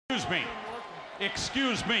Excuse me.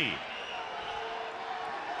 Excuse me.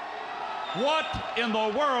 What in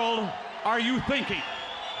the world are you thinking?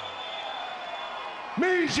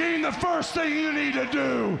 Mean Gene, the first thing you need to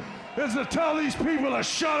do is to tell these people to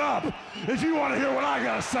shut up if you want to hear what I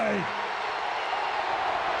gotta say.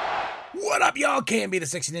 What up, y'all? KMB the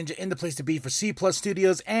Sexy Ninja in the place to be for C Plus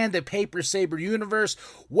Studios and the Paper Saber universe.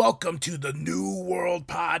 Welcome to the New World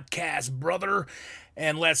Podcast, brother.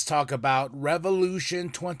 And let's talk about Revolution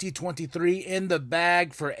 2023 in the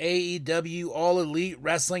bag for AEW All Elite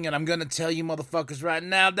Wrestling. And I'm going to tell you motherfuckers right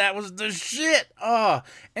now, that was the shit.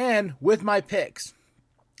 And with my picks,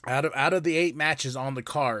 out of the 8 matches on the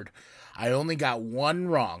card, I only got one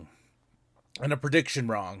wrong and a prediction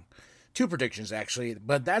wrong. 2 predictions, actually,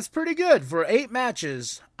 but that's pretty good. For 8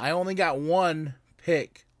 matches, I only got one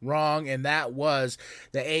pick wrong, and that was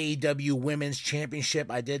the AEW Women's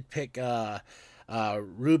Championship. I did pick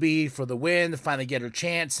Ruby for the win to finally get her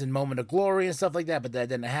chance and moment of glory and stuff like that, but that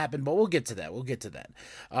didn't happen. But we'll get to that.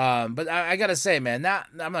 But I gotta say, man, now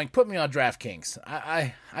I'm like, put me on DraftKings.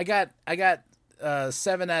 I got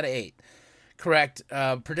 7 out of 8. Correct.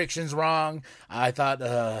 Predictions wrong. I thought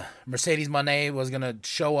Mercedes Moné was going to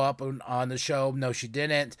show up on the show. No, she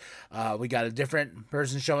didn't. We got a different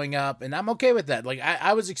person showing up, and I'm okay with that. Like,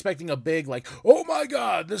 I was expecting a big, like, oh my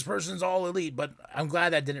God, this person's all elite, but I'm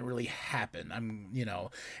glad that didn't really happen.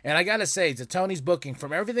 And I got to say, to Tony's booking,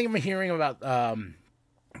 from everything I'm hearing about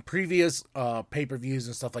previous pay-per-views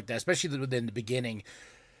and stuff like that, especially within the beginning,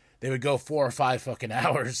 they would go 4 or 5 fucking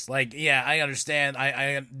hours. Like, yeah, I understand.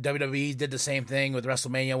 I WWE did the same thing with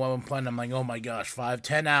WrestleMania 1 I'm like, oh my gosh,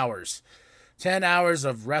 10 hours. 10 hours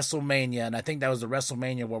of WrestleMania. And I think that was the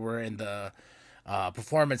WrestleMania where we're in the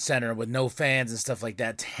Performance Center with no fans and stuff like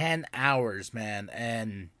that. 10 hours, man.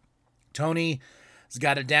 And Tony has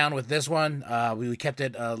got it down with this one. We kept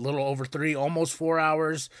it a little over 3, almost 4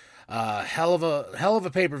 hours. Hell of a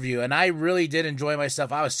pay-per-view, and I really did enjoy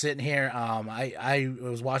myself. I was sitting here, I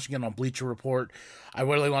was watching it on Bleacher Report. I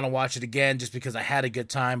really want to watch it again just because I had a good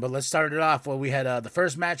time. But let's start it off. Well, we had the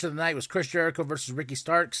first match of the night was Chris Jericho versus Ricky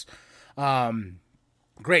Starks.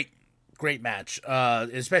 Great match,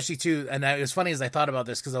 especially too. And it was funny as I thought about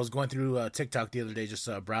this because I was going through TikTok the other day, just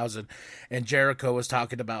browsing, and Jericho was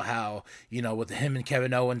talking about how, with him and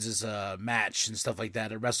Kevin Owens' match and stuff like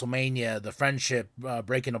that at WrestleMania, the friendship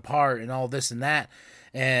breaking apart and all this and that,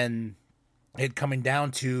 and it coming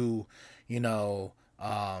down to,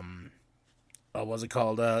 what's it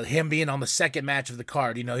called? Him being on the second match of the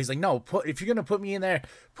card. He's like, no, if you're gonna put me in there,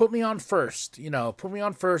 put me on first. Put me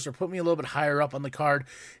on first, or put me a little bit higher up on the card.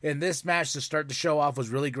 And this match to start the show off was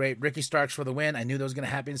really great. Ricky Starks for the win. I knew that was gonna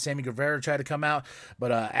happen. Sammy Guevara tried to come out,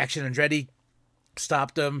 but Action Andretti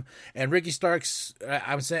stopped him. And Ricky Starks,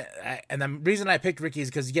 and the reason I picked Ricky is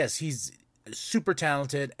because yes, he's super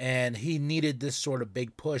talented, and he needed this sort of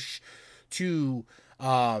big push to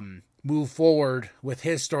move forward with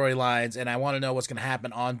his storylines, and I want to know what's going to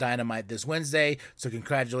happen on Dynamite this Wednesday. So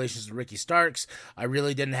congratulations to Ricky Starks. I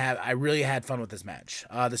really had fun with this match.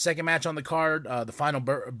 The second match on the card, the final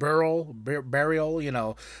burial,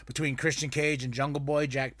 between Christian Cage and Jungle Boy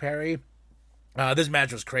Jack Perry. This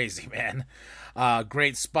match was crazy, man.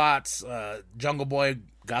 Great spots. Jungle Boy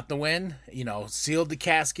got the win, sealed the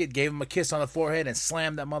casket, gave him a kiss on the forehead, and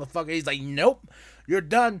slammed that motherfucker. He's like, nope, you're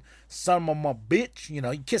done, son of a bitch. You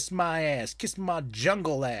kiss my ass, kiss my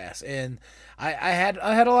jungle ass. And I had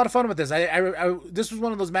a lot of fun with this. This was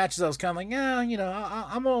one of those matches I was kind of like, yeah,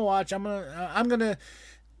 I'm gonna watch. Of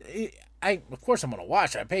course I'm gonna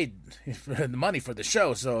watch. I paid the money for the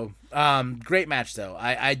show, so great match though.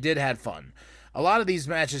 I did have fun. A lot of these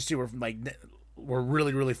matches too were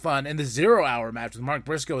really, really fun. And the 0 Hour match with Mark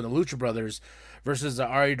Briscoe and the Lucha Brothers versus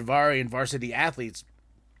Ari Daivari and Varsity Athletes,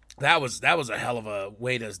 that was a hell of a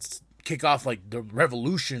way to kick off like the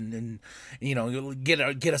Revolution and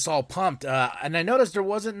get us all pumped. And I noticed there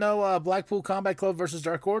wasn't no Blackpool Combat Club versus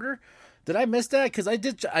Dark Order. Did I miss that? Because I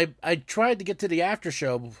tried to get to the after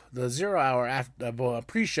show, the 0 Hour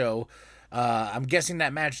pre-show. I'm guessing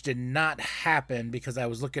that match did not happen because I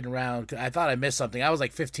was looking around. I thought I missed something. I was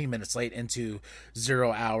like 15 minutes late into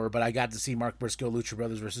 0 Hour, but I got to see Mark Briscoe, Lucha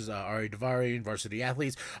Brothers versus Ari Daivari and Varsity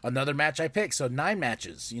Athletes. Another match I picked. So 9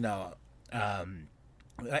 matches, 8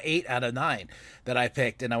 out of 9 that I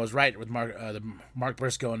picked. And I was right with Mark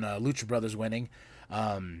Briscoe and Lucha Brothers winning.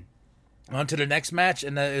 On to the next match,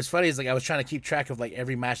 and it's funny, it's like I was trying to keep track of like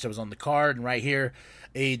every match that was on the card, and right here,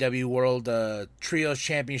 AEW World Trios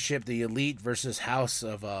Championship, the Elite versus House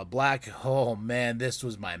of Black. Oh man, this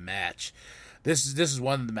was my match. This is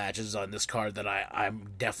one of the matches on this card that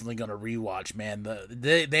I'm definitely gonna rewatch, man.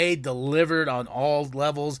 They delivered on all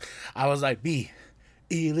levels. I was like, B,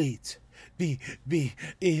 elite. Be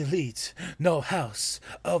elite. No House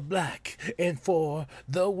of Black. And for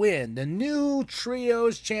the win. The new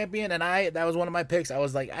trios champion. And that was one of my picks. I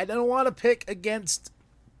was like, I don't want to pick against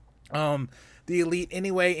the elite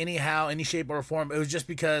anyway, anyhow, any shape or form. It was just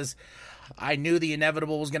because I knew the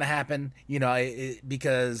inevitable was going to happen,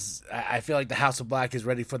 because I feel like the House of Black is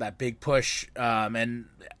ready for that big push, and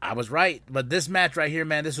I was right. But this match right here,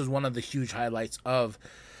 man, this was one of the huge highlights of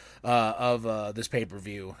this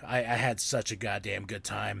pay-per-view. I had such a goddamn good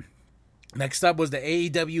time. Next up was the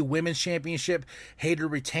AEW Women's Championship. Hayter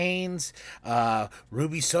retains.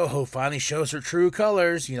 Ruby Soho finally shows her true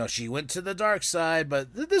colors. She went to the dark side,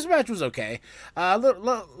 but this match was okay. A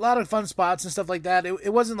lot of fun spots and stuff like that.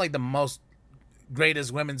 It wasn't like the most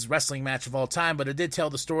greatest women's wrestling match of all time, but it did tell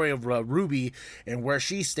the story of Ruby and where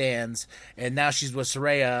she stands, and now she's with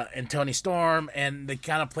Saraya and Toni Storm, and they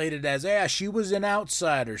kind of played it as, she was an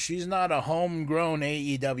outsider. She's not a homegrown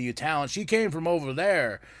AEW talent. She came from over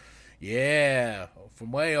there. Yeah,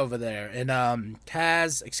 from way over there. And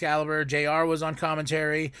Taz, Excalibur, JR was on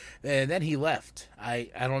commentary, and then he left. I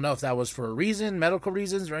don't know if that was for a reason, medical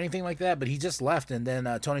reasons or anything like that, but he just left, and then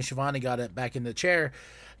Tony Schiavone got it back in the chair,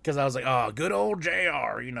 because I was like, oh, good old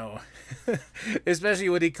JR, Especially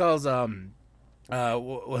when he calls,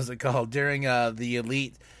 what was it called, during the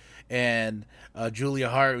Elite and Julia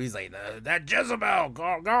Hart, he's like, that Jezebel,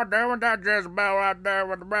 God damn it, that Jezebel out there.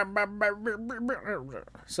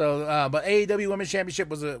 So, but AEW Women's Championship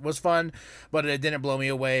was fun, but it didn't blow me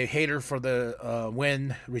away. Hayter for the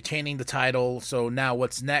win, retaining the title. So now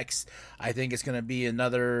what's next? I think it's going to be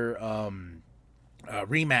another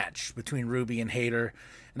rematch between Ruby and Hayter.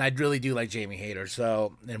 And I really do like Jamie Hayter.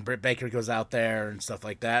 So, and Britt Baker goes out there and stuff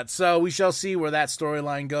like that. So we shall see where that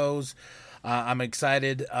storyline goes. I'm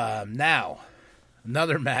excited. Now,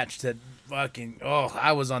 another match that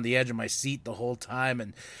I was on the edge of my seat the whole time,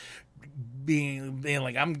 and being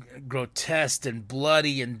like, I'm grotesque and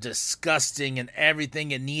bloody and disgusting and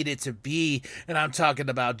everything it needed to be. And I'm talking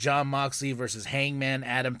about Jon Moxley versus Hangman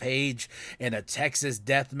Adam Page in a Texas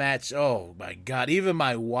death match. Oh my God. Even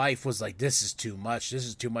my wife was like, this is too much. This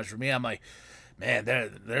is too much for me. I'm like, man,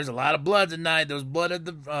 there's a lot of blood tonight. There was blood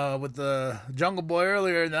at with the Jungle Boy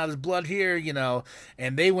earlier, and now there's blood here,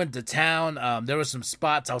 And they went to town. There were some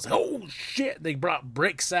spots. I was like, oh shit! They brought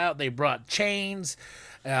bricks out. They brought chains.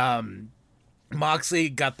 Moxley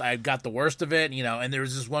got the worst of it, And there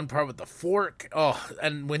was this one part with the fork. Oh,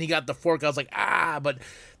 and when he got the fork, I was like, but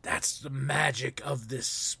that's the magic of this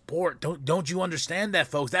sport. Don't you understand that,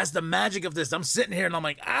 folks? That's the magic of this. I'm sitting here and I'm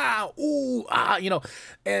like,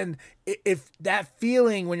 And if that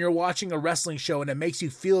feeling when you're watching a wrestling show and it makes you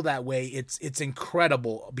feel that way, it's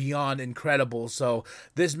incredible, beyond incredible. So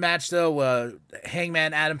this match though,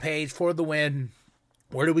 Hangman Adam Page for the win.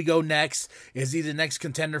 Where do we go next? Is he the next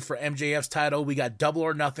contender for MJF's title? We got Double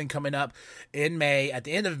or Nothing coming up in May, at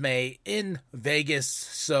the end of May in Vegas.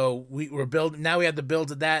 So we're building. Now we have to build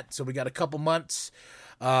to that. So we got a couple months.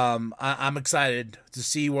 I'm excited to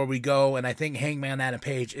see where we go, and I think Hangman Adam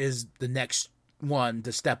Page is the next one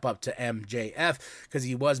to step up to MJF, because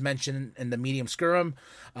he was mentioned in the Medium Scrum.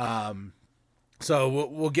 So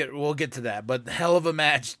we'll get to that. But hell of a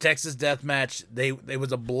match, Texas Death Match. It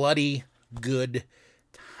was a bloody good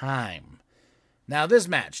time. Now this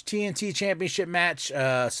match, TNT Championship match,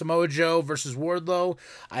 Samoa Joe versus Wardlow.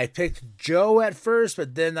 I picked Joe at first,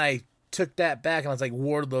 but then I took that back and I was like,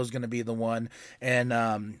 Wardlow's going to be the one.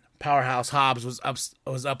 And Powerhouse Hobbs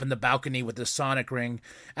was up in the balcony with the Sonic ring.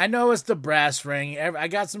 I know it's the brass ring. I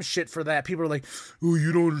got some shit for that. People are like, oh,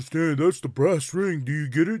 you don't understand. That's the brass ring. Do you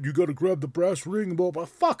get it? You got to grab the brass ring. Blah, blah.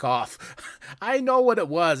 Fuck off. I know what it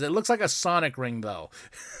was. It looks like a Sonic ring, though.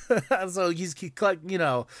 So he's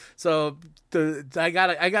So I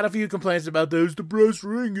got a few complaints about those. The brass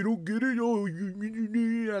ring. You don't get it. Oh,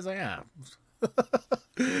 I was like,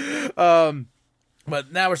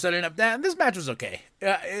 But now we're setting up that, and this match was okay.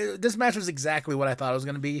 This match was exactly what I thought it was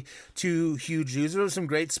going to be. Two huge dudes. There were some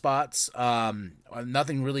great spots.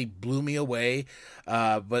 Nothing really blew me away,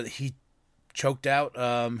 but he choked out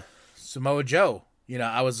Samoa Joe.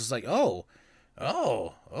 I was just like, oh,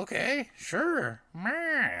 okay, sure,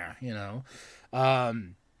 but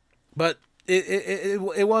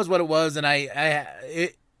it was what it was, and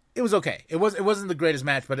it was okay. It wasn't the greatest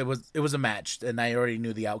match, but it was a match, and I already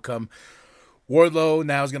knew the outcome. Wardlow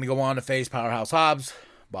now is going to go on to face Powerhouse Hobbs.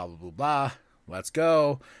 Blah, blah, blah, blah. Let's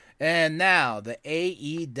go. And now the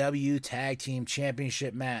AEW Tag Team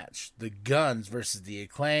Championship match. The Guns versus the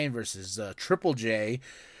Acclaim versus Triple J,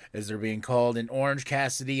 as they're being called, in Orange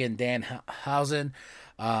Cassidy and Danhausen.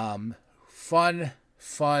 Fun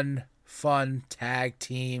tag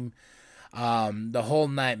team. The whole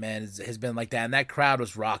night, man, has been like that. And that crowd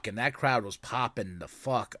was rocking. That crowd was popping the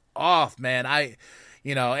fuck off, man. I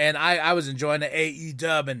was enjoying the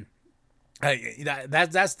AEW, and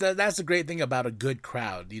that's the great thing about a good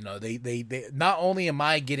crowd. You know, they not only am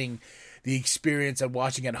I getting the experience of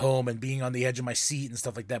watching at home and being on the edge of my seat and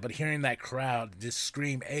stuff like that, but hearing that crowd just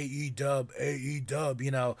scream AEW, AEW,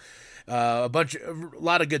 you know, a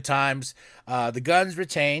lot of good times. The Guns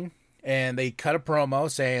retain, and they cut a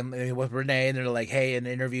promo saying with Renee, and they're like, hey, in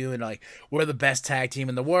an interview, and like, we're the best tag team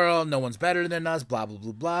in the world, no one's better than us, blah blah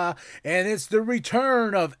blah blah. And it's the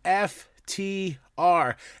return of FTR.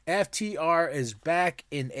 FTR is back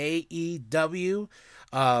in AEW.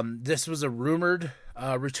 This was a rumored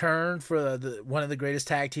return for one of the greatest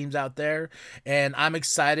tag teams out there, and I'm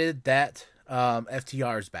excited that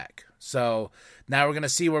FTR is back. So now we're going to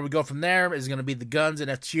see where we go from there. Is it going to be the Guns and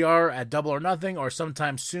FTR at Double or Nothing, or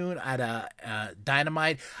sometime soon at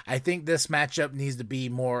Dynamite? I think this matchup needs to be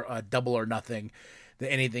more Double or Nothing than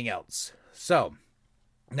anything else. So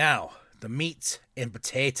now the meat and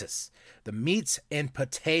potatoes. The meats and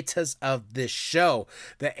potatoes of this show.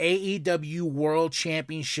 The AEW World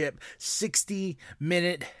Championship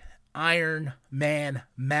 60-minute Iron Man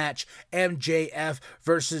match. MJF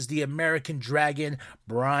versus the American Dragon,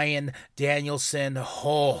 Bryan Danielson.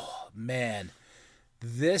 Oh, man.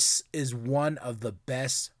 This is one of the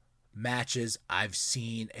best matches I've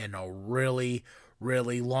seen in a really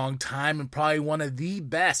long time, and probably one of the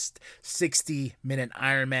best 60-minute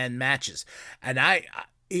Iron Man matches. And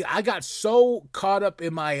I got so caught up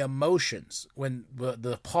in my emotions when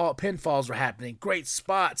the pinfalls were happening. Great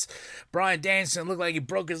spots. Bryan Danielson looked like he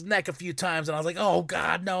broke his neck a few times, and I was like, "Oh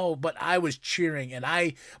God, no!" But I was cheering, and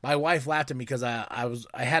my wife laughed at me because I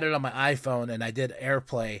had it on my iPhone, and I did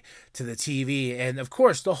AirPlay to the TV, and of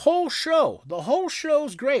course the whole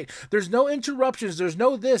show's great. There's no interruptions. There's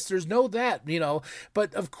no this. There's no that. You know.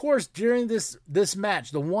 But of course, during this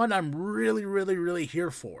match, the one I'm really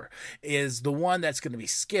here for is the one that's going to be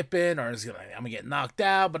skipping, or I'm gonna get knocked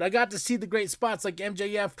out. But I got to see the great spots like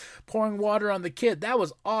MJF pouring water on the kid. That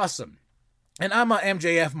was awesome. And I'm a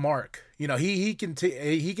MJF mark. You know, he can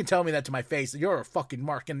tell me that to my face. You're a fucking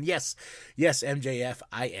mark. And yes, MJF,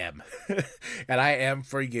 I am. And I am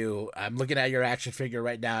for you. I'm looking at your action figure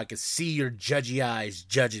right now. I can see your judgy eyes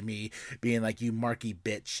judging me, being like, you marky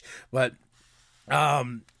bitch. But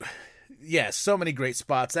yeah, so many great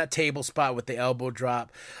spots. That table spot with the elbow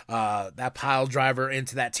drop, that pile driver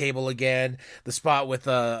into that table again. The spot with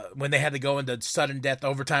when they had to go into sudden death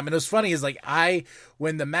overtime. And it was funny is like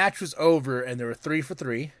when the match was over and there were 3 for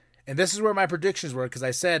 3, and this is where my predictions were, because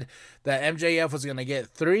I said that MJF was going to get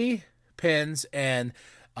 3 pins and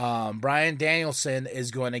Bryan Danielson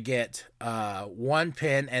is going to get 1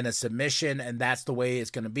 pin and a submission, and that's the way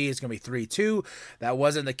it's going to be. It's going to be 3-2. That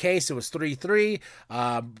wasn't the case. It was 3-3.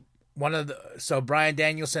 So Bryan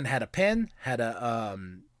Danielson had a pin, had a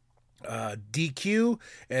DQ,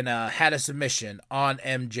 and had a submission on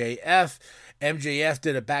MJF. MJF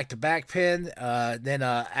did a back-to-back pin. Then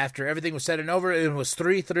after everything was said and over, it was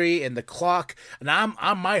 3-3 in the clock. And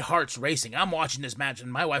my heart's racing. I'm watching this match,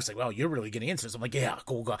 and my wife's like, "Well, you're really getting into this." I'm like, "Yeah,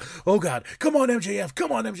 cool, God. Oh God, come on,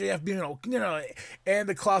 MJF, you know." And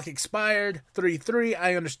the clock expired, 3-3.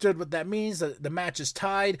 I understood what that means. The match is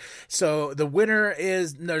tied. So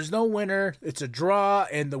there's no winner. It's a draw,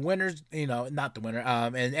 and the winner's, not the winner.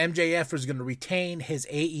 And MJF was going to retain his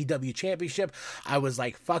AEW championship. I was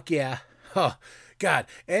like, fuck yeah. Oh, God.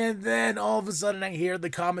 And then all of a sudden I hear the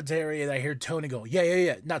commentary and I hear Tony go,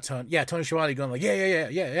 yeah. Not Tony. Yeah, Tony Schiavone going like,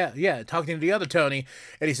 yeah. Talking to the other Tony.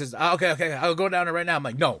 And he says, okay, I'll go down there right now. I'm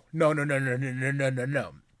like, no. You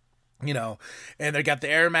know, and they got the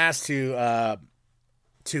air mask to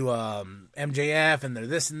MJF, and they're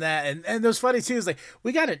this and that, and it was funny too. Is like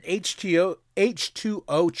we got an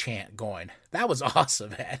H2O chant going. That was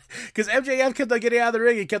awesome, man. Because MJF kept on getting out of the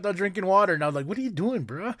ring, he kept on drinking water, and I was like, "What are you doing,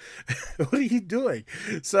 bro? What are you doing?"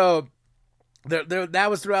 So that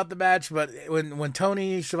was throughout the match. But when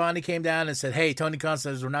Tony Schiavone came down and said, "Hey, Tony Khan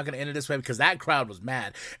says we're not going to end it this way," because that crowd was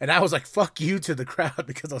mad, and I was like, "Fuck you" to the crowd,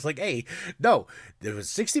 because I was like, "Hey, no, there was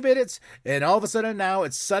 60 minutes, and all of a sudden now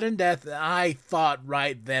it's sudden death." And I thought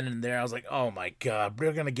right then and there, I was like, "Oh my God,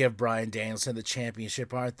 we're going to give Bryan Danielson the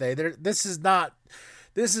championship, aren't they? This is not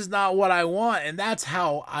what I want." And that's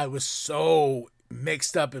how I was so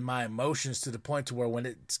mixed up in my emotions, to the point to where when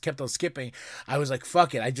it kept on skipping, I was like,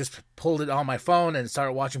 fuck it. I just pulled it on my phone and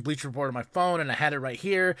started watching Bleacher Report on my phone, and I had it right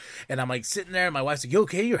here, and I'm like sitting there, and my wife's like, "You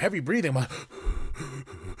okay? You're heavy breathing." I'm like,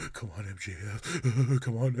 come on, MJF,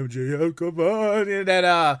 come on. And then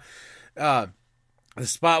the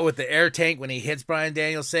spot with the air tank when he hits Bryan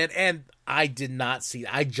Danielson, and I did not see.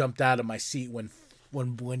 I jumped out of my seat when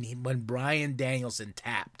Bryan Danielson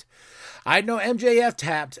tapped. I know MJF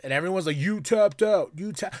tapped, and everyone's like, "You tapped out,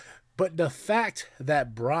 you tap." But the fact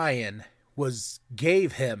that Bryan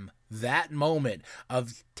gave him that moment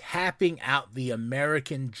of tapping out the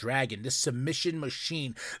American Dragon, this submission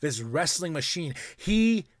machine, this wrestling machine,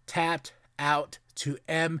 he tapped out to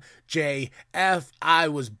MJF. I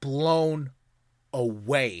was blown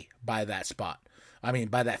away by that spot. I mean,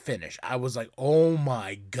 by that finish. I was like, oh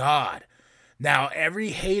my God. Now, every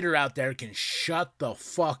hater out there can shut the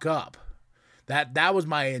fuck up. That was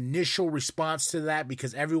my initial response to that,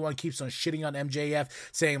 because everyone keeps on shitting on MJF,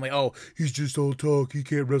 saying like, oh, he's just all talk, he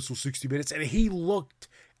can't wrestle 60 minutes. And he looked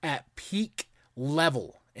at peak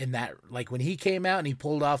level in that. Like when he came out and he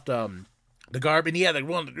pulled off the garb, and he had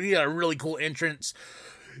a really cool entrance.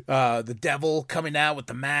 The devil coming out with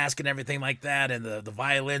the mask and everything like that, and the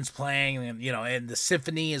violins playing, and and the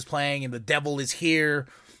symphony is playing, and the devil is here.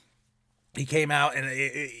 He came out, and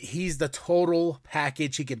he's the total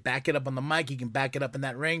package. He can back it up on the mic. He can back it up in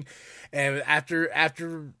that ring. And after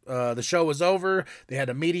the show was over, they had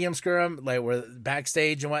a medium scrum, like we're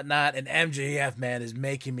backstage and whatnot. And MJF, man, is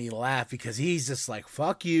making me laugh, because he's just like,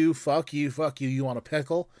 fuck you, fuck you, fuck you. You want a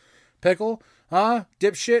pickle? Pickle? Huh?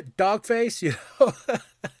 Dipshit? Dog face?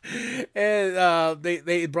 And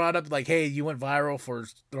they brought up like, hey, you went viral for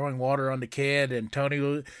throwing water on the kid. And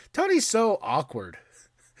Tony's so awkward.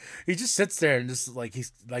 He just sits there and just like,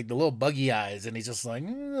 he's like the little buggy eyes, and he's just like,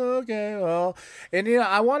 okay, well. And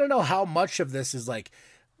I want to know how much of this is like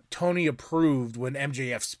Tony approved when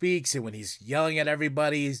MJF speaks, and when he's yelling at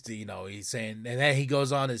everybody, he's saying, and then he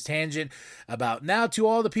goes on his tangent about, now to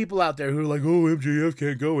all the people out there who are like, oh, MJF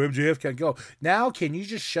can't go, MJF can't go. Now, can you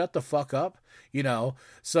just shut the fuck up?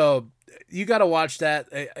 So you got to watch that.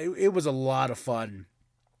 It was a lot of fun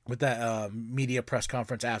with that media press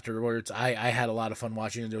conference afterwards. I had a lot of fun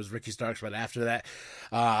watching it. There was Ricky Starks right after that.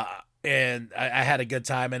 And I had a good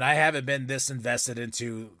time, and I haven't been this invested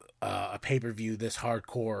into a pay-per-view this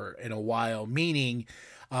hardcore in a while, meaning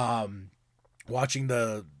watching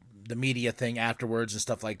the media thing afterwards and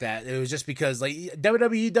stuff like that. It was just because like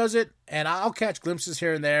WWE does it, and I'll catch glimpses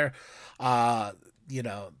here and there.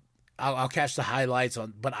 I'll catch the highlights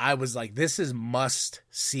but I was like, this is must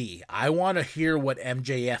see. I want to hear what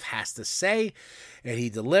MJF has to say. And he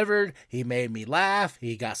delivered. He made me laugh.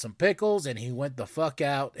 He got some pickles, and he went the fuck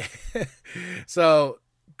out. So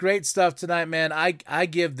great stuff tonight, man. I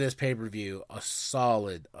give this pay-per-view a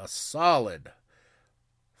solid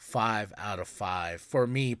 5 out of 5 for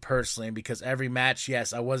me personally, because every match, yes,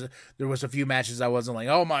 there was a few matches I wasn't like,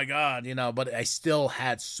 oh my God, but I still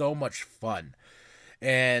had so much fun.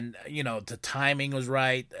 And, the timing was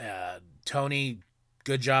right. Tony,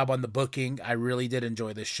 good job on the booking. I really did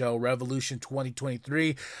enjoy this show. Revolution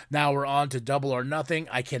 2023. Now we're on to Double or Nothing.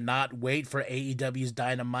 I cannot wait for AEW's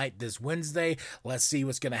Dynamite this Wednesday. Let's see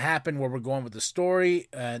what's going to happen, where we're going with the story.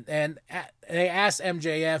 And they asked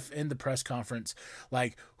MJF in the press conference,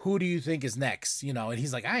 like, who do you think is next? And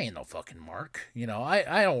he's like, I ain't no fucking mark.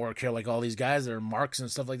 I don't work here like all these guys that are marks and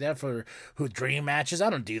stuff like that for who dream matches. I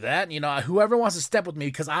don't do that. Whoever wants to step with me,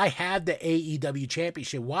 because I have the AEW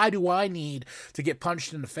championship. Why do I need to get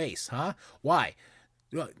punched in the face? Huh? Why?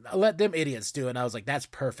 Let them idiots do it. And I was like, that's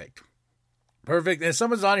perfect. Perfect. And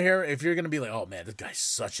someone's on here, if you're going to be like, oh man, this guy's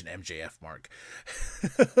such an MJF mark.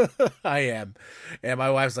 I am. And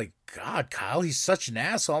my wife's like, God, Kyle, he's such an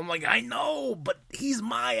asshole. I'm like, I know, but he's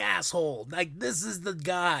my asshole. Like, this is the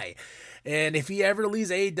guy. And if he ever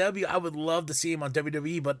leaves AEW, I would love to see him on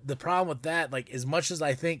WWE. But the problem with that, like, as much as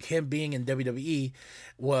I think him being in WWE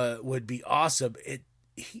would be awesome,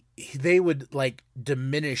 they would like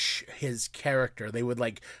diminish his character. They would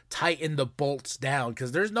like tighten the bolts down,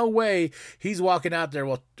 because there's no way he's walking out there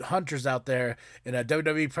while Hunter's out there in a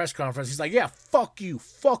WWE press conference. He's like, yeah, fuck you,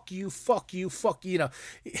 fuck you, fuck you, fuck you,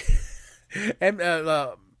 and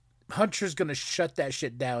Hunter's gonna shut that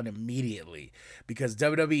shit down immediately, because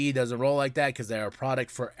WWE doesn't roll like that, because they're a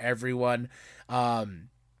product for everyone. My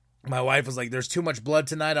wife was like, there's too much blood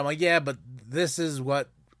tonight. I'm like, yeah, but this is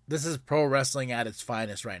pro wrestling at its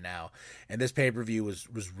finest right now. And this pay-per-view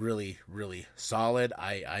was really, really solid.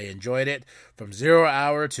 I enjoyed it, from 0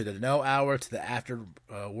 hour to the no hour to the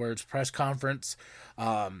afterwards press conference.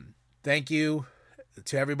 Thank you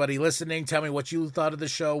to everybody listening. Tell me what you thought of the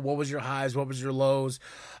show. What was your highs? What was your lows?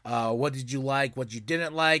 What did you like? What you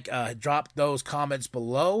didn't like? Drop those comments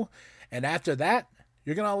below. And after that,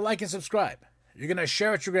 you're going to like and subscribe. You're going to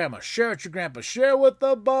share with your grandma, share with your grandpa, share with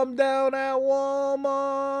the bum down at Walmart.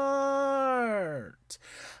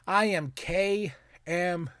 I am KMD.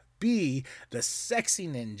 be the Sexy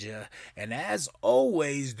Ninja. And as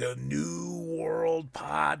always, the New World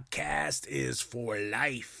Podcast is for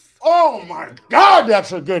life. Oh my God,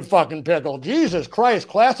 that's a good fucking pickle. Jesus Christ,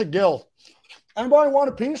 classic Gil. Anybody want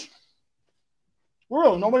a piece?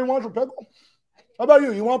 Really, nobody wants a pickle? How about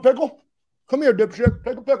you? You want a pickle? Come here, dipshit.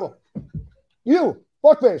 Take a pickle. You,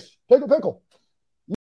 fuckface, take a pickle.